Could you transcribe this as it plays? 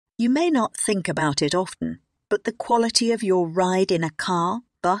You may not think about it often, but the quality of your ride in a car,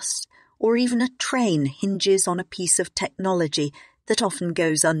 bus, or even a train hinges on a piece of technology that often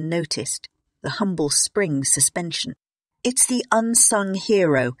goes unnoticed, the humble spring suspension. It's the unsung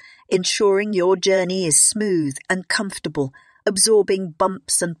hero, ensuring your journey is smooth and comfortable, absorbing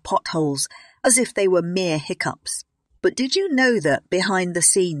bumps and potholes as if they were mere hiccups. But did you know that, behind the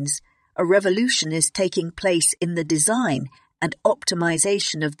scenes, a revolution is taking place in the design and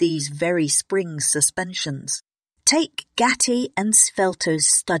optimization of these very spring suspensions? Take Gatti and Svelto's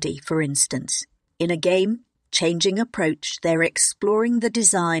study, for instance. In a game, Changing Approach, they're exploring the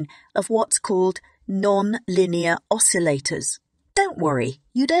design of what's called non-linear oscillators. Don't worry,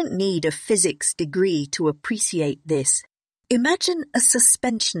 you don't need a physics degree to appreciate this. Imagine a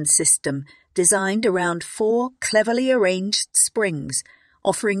suspension system designed around 4 cleverly arranged springs,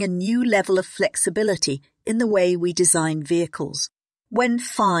 offering a new level of flexibility in the way we design vehicles. When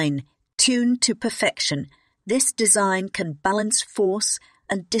fine, tuned to perfection, this design can balance force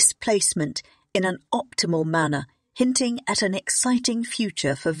and displacement in an optimal manner, hinting at an exciting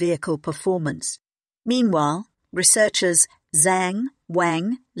future for vehicle performance. Meanwhile, researchers Zhang,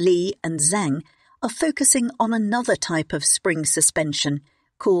 Wang, Li, and Zhang are focusing on another type of spring suspension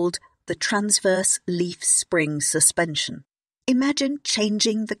called the transverse leaf spring suspension. Imagine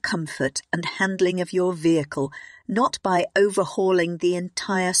changing the comfort and handling of your vehicle not by overhauling the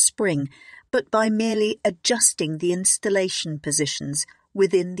entire spring, but by merely adjusting the installation positions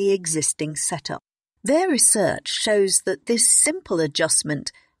within the existing setup. Their research shows that this simple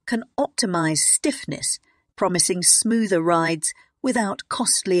adjustment can optimize stiffness, promising smoother rides without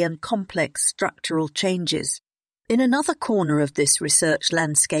costly and complex structural changes. In another corner of this research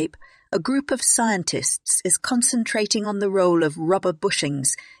landscape, a group of scientists is concentrating on the role of rubber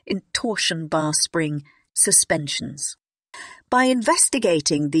bushings in torsion bar spring suspensions. By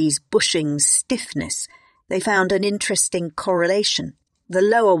investigating these bushings' stiffness, they found an interesting correlation. The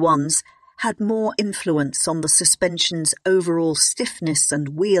lower ones had more influence on the suspension's overall stiffness and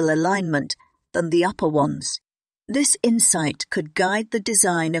wheel alignment than the upper ones. This insight could guide the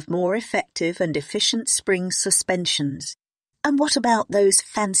design of more effective and efficient spring suspensions. And what about those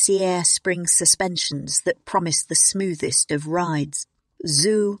fancy air spring suspensions that promise the smoothest of rides?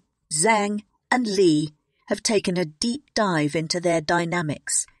 Zhu, Zhang, and Li have taken a deep dive into their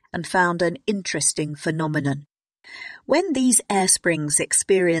dynamics and found an interesting phenomenon. When these air springs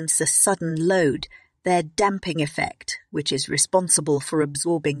experience a sudden load, their damping effect, which is responsible for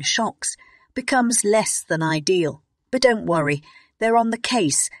absorbing shocks, becomes less than ideal. But don't worry, they're on the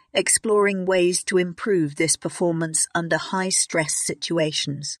case, exploring ways to improve this performance under high-stress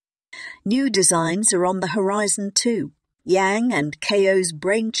situations. New designs are on the horizon too. Yang and Keo's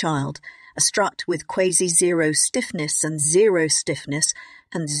brainchild, a strut with quasi-zero stiffness and zero stiffness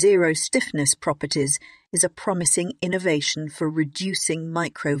properties, is a promising innovation for reducing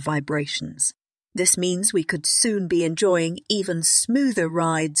micro-vibrations. This means we could soon be enjoying even smoother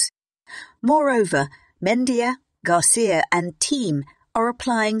rides. Moreover, Mendia, Garcia and team are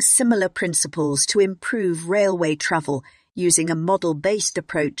applying similar principles to improve railway travel using a model-based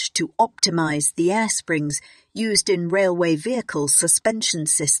approach to optimize the air springs used in railway vehicle suspension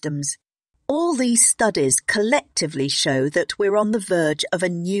systems. All these studies collectively show that we're on the verge of a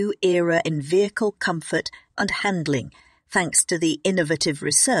new era in vehicle comfort and handling, thanks to the innovative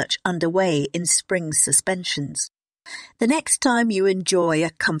research underway in spring suspensions. The next time you enjoy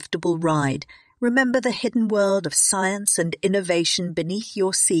a comfortable ride, remember the hidden world of science and innovation beneath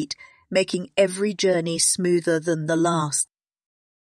your seat, making every journey smoother than the last.